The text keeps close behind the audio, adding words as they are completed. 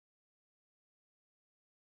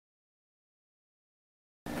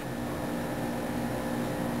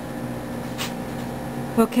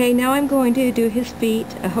Okay, now I'm going to do his feet.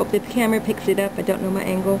 I hope the camera picks it up. I don't know my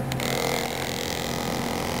angle.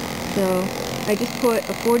 So I just put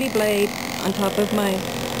a 40 blade on top of my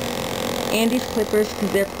Andy's clippers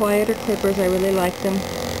because they're quieter clippers. I really like them.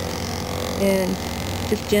 And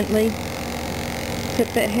just gently clip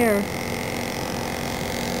that hair.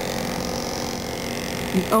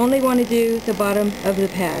 You only want to do the bottom of the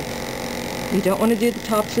pad. You don't want to do the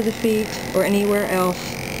tops of the feet or anywhere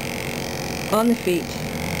else on the feet.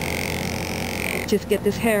 Just get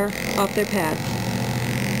this hair off their pads.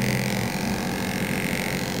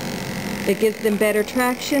 It gives them better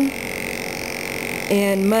traction,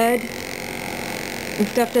 and mud and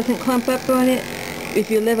stuff doesn't clump up on it.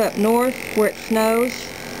 If you live up north where it snows,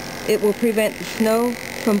 it will prevent the snow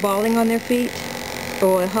from balling on their feet,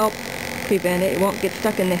 or will help prevent it. It won't get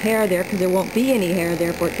stuck in the hair there because there won't be any hair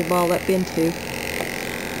there for it to ball up into.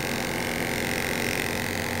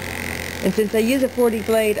 And since I use a 40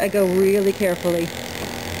 blade, I go really carefully.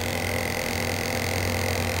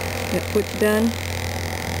 That foot's done.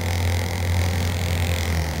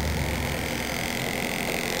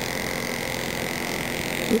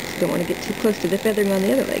 Oops, don't want to get too close to the feathering on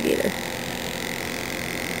the other leg either.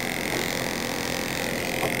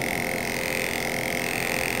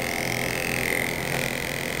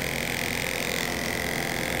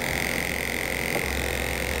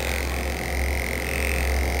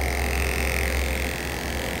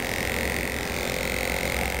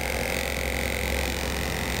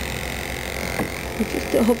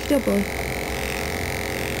 Hold still, boy.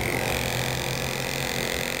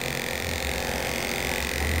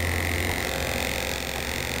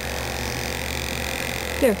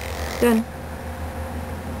 There, done.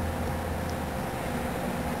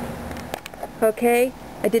 Okay,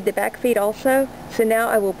 I did the back feet also, so now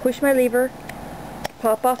I will push my lever,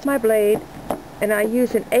 pop off my blade, and I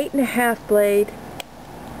use an 8.5 blade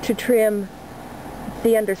to trim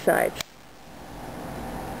the undersides.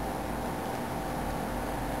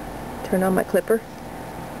 Turn on my clipper,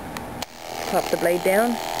 pop the blade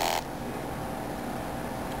down,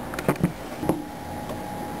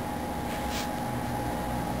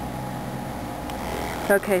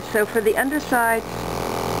 okay, so for the underside,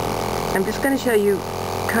 I'm just going to show you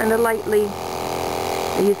kind of lightly.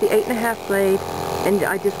 I use the 8.5 blade, and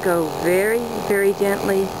I just go very, very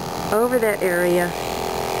gently over that area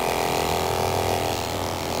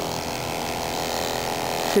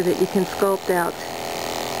so that you can sculpt out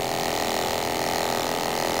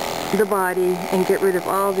the body and get rid of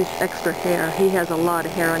all this extra hair. He has a lot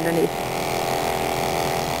of hair underneath.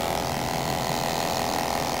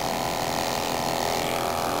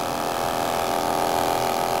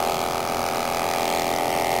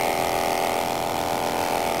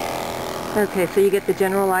 Okay, so you get the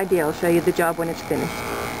general idea. I'll show you the job when it's finished.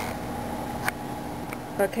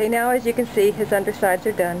 Okay, now as you can see, his undersides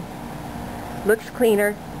are done. Looks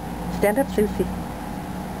cleaner. Stand up, Susie.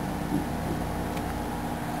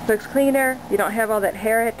 Looks cleaner. You don't have all that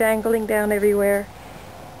hair dangling down everywhere.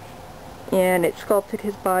 And it sculpted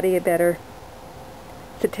his body better.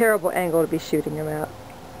 It's a terrible angle to be shooting him out.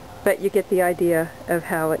 But you get the idea of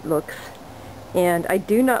how it looks. And I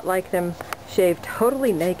do not like them shaved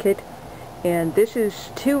totally naked. And this is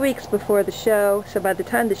 2 weeks before the show, so by the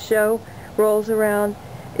time the show rolls around,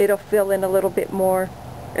 it'll fill in a little bit more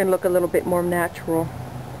and look a little bit more natural.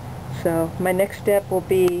 So my next step will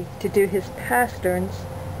be to do his pasterns,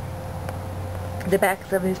 the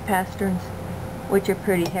backs of his pasterns, which are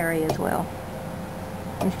pretty hairy as well.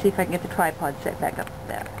 Let me see if I can get the tripod set back up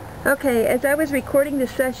there. Okay, as I was recording this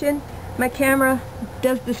session, my camera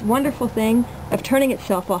does this wonderful thing of turning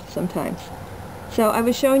itself off sometimes. So I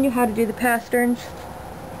was showing you how to do the pasterns,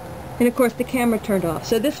 and of course the camera turned off.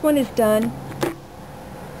 So this one is done.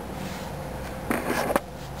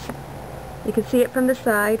 You can see it from the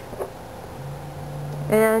side,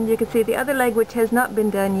 and you can see the other leg, which has not been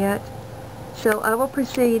done yet. So I will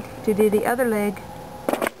proceed to do the other leg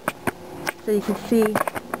so you can see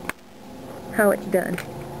how it's done.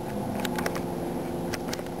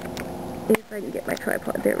 If I can get my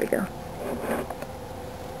tripod, there we go.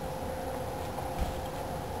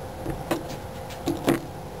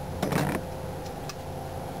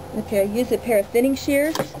 Okay, I use a pair of thinning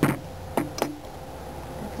shears.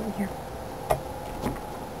 Here.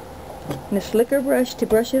 And a slicker brush to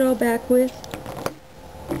brush it all back with.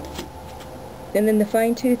 And then the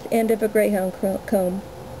fine-tooth end of a greyhound comb.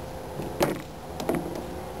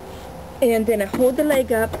 And then I hold the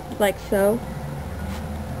leg up like so.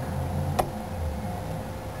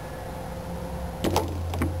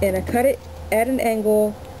 And I cut it at an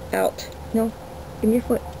angle out. No, give me your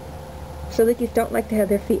foot. Salukis don't like to have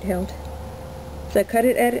their feet held. So cut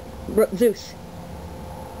it at Zeus.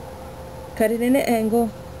 Cut it in an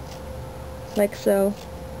angle, like so.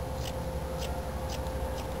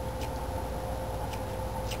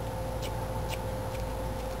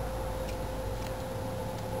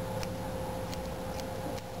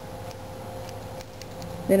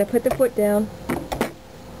 Then I put the foot down.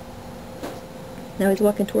 Now he's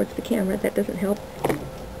walking towards the camera. That doesn't help.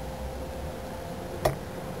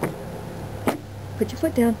 Put your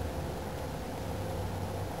foot down.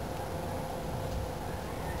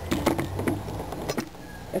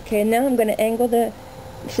 Okay, now I'm going to angle the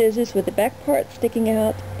scissors with the back part sticking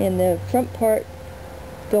out and the front part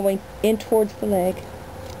going in towards the leg,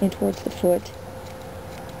 in towards the foot,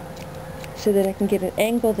 so that I can get an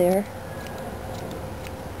angle there.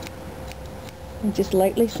 And just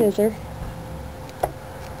lightly scissor.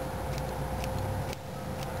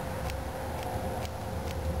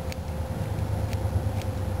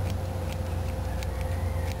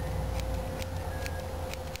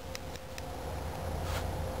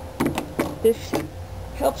 This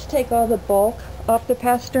helps take all the bulk off the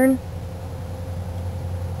pastern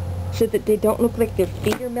so that they don't look like their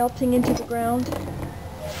feet are melting into the ground.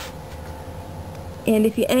 And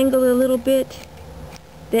if you angle a little bit,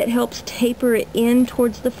 that helps taper it in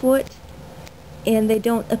towards the foot, and they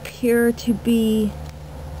don't appear to be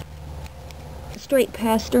straight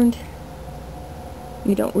pasterned.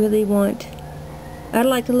 You don't really want... I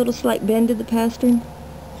like a little slight bend to the pastern,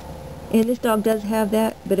 and this dog does have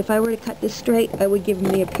that, but if I were to cut this straight, I would give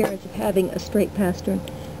him the appearance of having a straight pastern.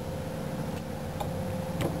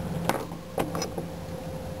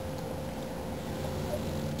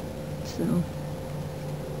 So...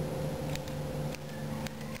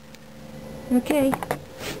 okay,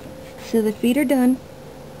 so the feet are done,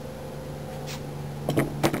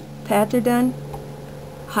 pads are done,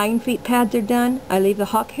 hind feet pads are done. I leave the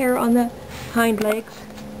hawk hair on the hind legs,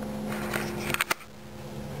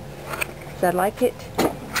 so I like it.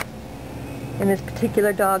 And this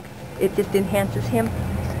particular dog, it just enhances him.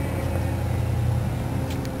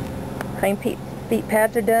 Hind feet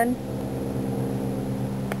pads are done,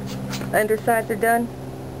 undersides are done.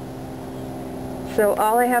 So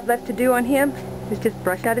all I have left to do on him is just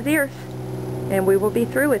brush out his ears, and we will be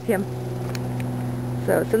through with him.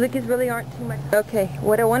 So Salukis really aren't too much. Okay,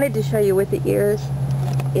 what I wanted to show you with the ears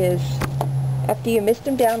is after you mist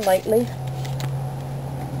them down lightly,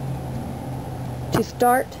 to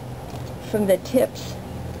start from the tips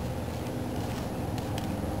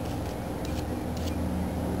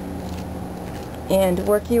and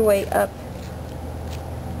work your way up.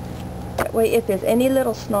 That way if there's any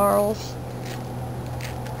little snarls,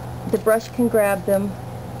 the brush can grab them.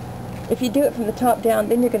 If you do it from the top down,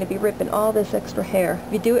 then you're going to be ripping all this extra hair.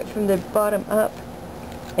 If you do it from the bottom up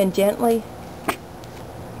and gently,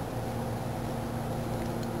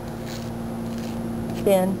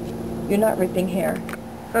 then you're not ripping hair.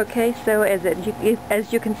 Okay, so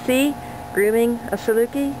as you can see, grooming a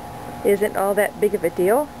Saluki isn't all that big of a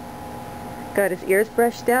deal. Got his ears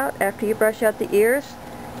brushed out. After you brush out the ears,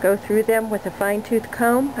 go through them with a fine-tooth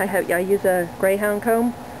comb. I use a greyhound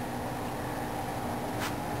comb.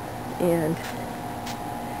 And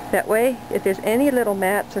that way, if there's any little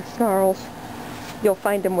mats or snarls, you'll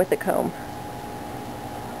find them with the comb.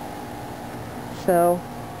 So,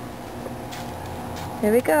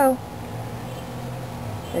 here we go.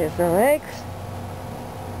 There's the legs,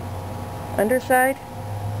 underside.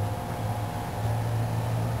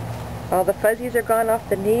 All the fuzzies are gone off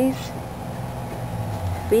the knees,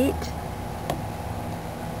 feet.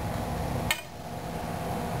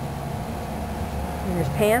 And his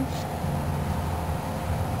pants.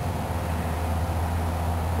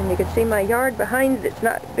 And you can see my yard behind. It's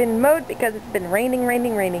not been mowed because it's been raining.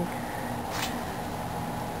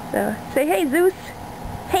 So, say hey Zeus.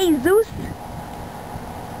 Hey Zeus.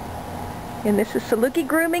 And this is Saluki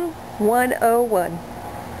Grooming 101.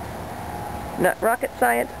 Not rocket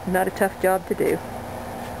science, not a tough job to do.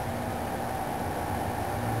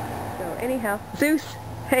 So anyhow, Zeus,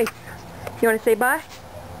 hey, you want to say bye?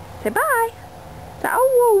 Say bye. Say,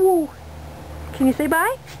 ow. Can you say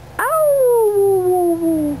bye?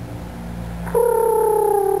 Ow.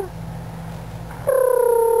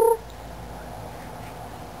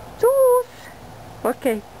 Zeus.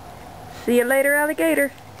 Okay. See you later,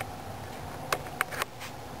 alligator.